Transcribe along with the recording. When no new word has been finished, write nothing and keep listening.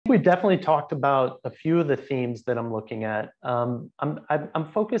we definitely talked about a few of the themes that I'm looking at.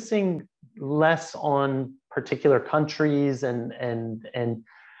 I'm focusing less on particular countries and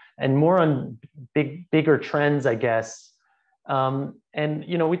more on bigger trends, I guess. And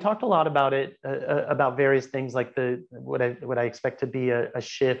we talked a lot about it, about various things like what I expect to be a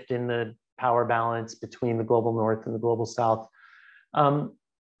shift in the power balance between the global north and the global south.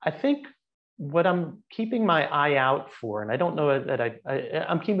 I think what I'm keeping my eye out for, and I don't know that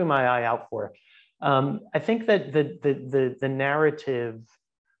I'm keeping my eye out for, I think that the narrative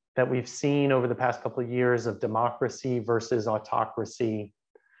that we've seen over the past couple of years of democracy versus autocracy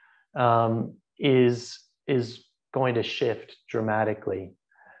is going to shift dramatically.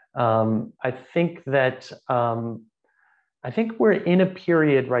 I think we're in a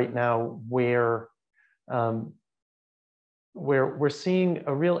period right now where we're seeing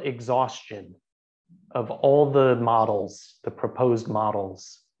a real exhaustion of all the models, the proposed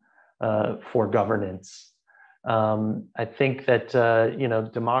models for governance. I think that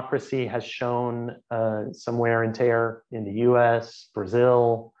democracy has shown some wear and tear in the US,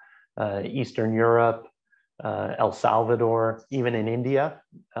 Brazil, Eastern Europe, El Salvador, even in India,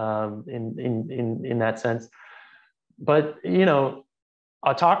 in that sense. But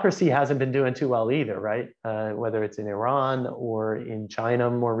autocracy hasn't been doing too well either, right? Whether it's in Iran or in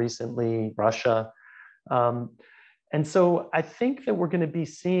China more recently, Russia. And so I think that we're going to be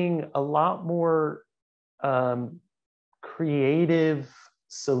seeing a lot more creative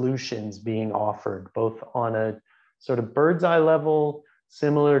solutions being offered, both on a sort of bird's eye level,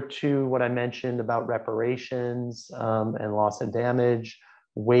 similar to what I mentioned about reparations and loss and damage,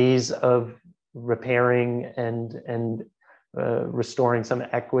 ways of repairing and restoring some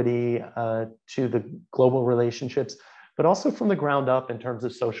equity to the global relationships, but also from the ground up in terms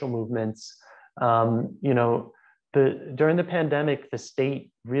of social movements. During the pandemic, the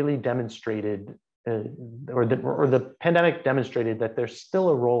state really demonstrated, or the pandemic demonstrated that there's still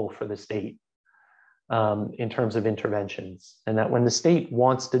a role for the state in terms of interventions, and that when the state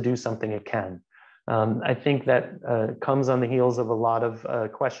wants to do something, it can. I think that comes on the heels of a lot of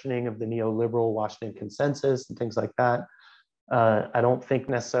questioning of the neoliberal Washington consensus and things like that. I don't think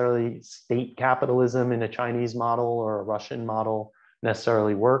necessarily state capitalism in a Chinese model or a Russian model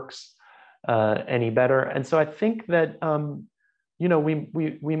necessarily works any better. And so I think that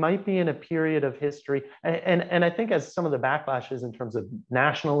we might be in a period of history, and I think as some of the backlashes in terms of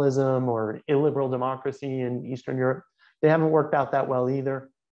nationalism or illiberal democracy in Eastern Europe, they haven't worked out that well either.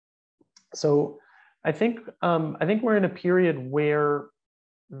 So I think we're in a period where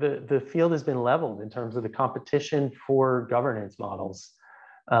the field has been leveled in terms of the competition for governance models,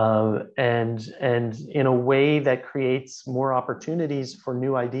 and in a way that creates more opportunities for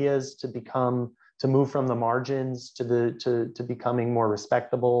new ideas to move from the margins to becoming more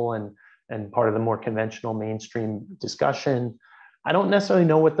respectable and part of the more conventional mainstream discussion. I don't necessarily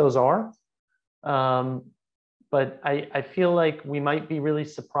know what those are, but I feel like we might be really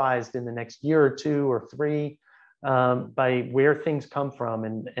surprised in the next year or two or three by where things come from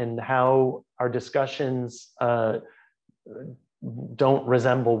and how our discussions don't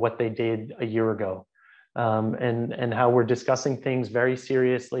resemble what they did a year ago. And how we're discussing things very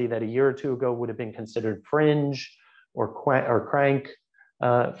seriously that a year or two ago would have been considered fringe or crank,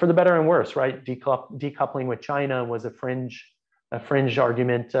 for the better and worse, right? Decoupling with China was a fringe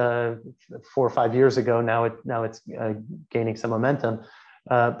argument 4 or 5 years ago. Now it's gaining some momentum,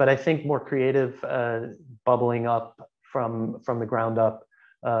 but I think more creative bubbling up from the ground up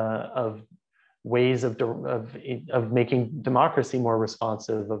of ways of making democracy more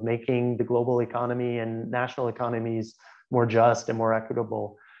responsive, of making the global economy and national economies more just and more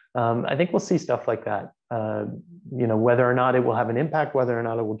equitable. I think we'll see stuff like that. Whether or not it will have an impact, whether or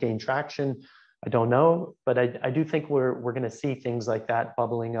not it will gain traction, I don't know. But I do think we're going to see things like that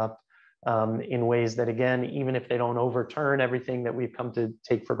bubbling up in ways that, again, even if they don't overturn everything that we've come to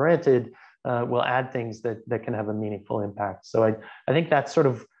take for granted, will add things that can have a meaningful impact. So I think that's sort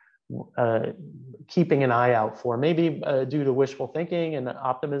of keeping an eye out for, maybe due to wishful thinking and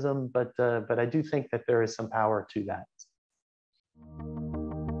optimism, but I do think that there is some power to that.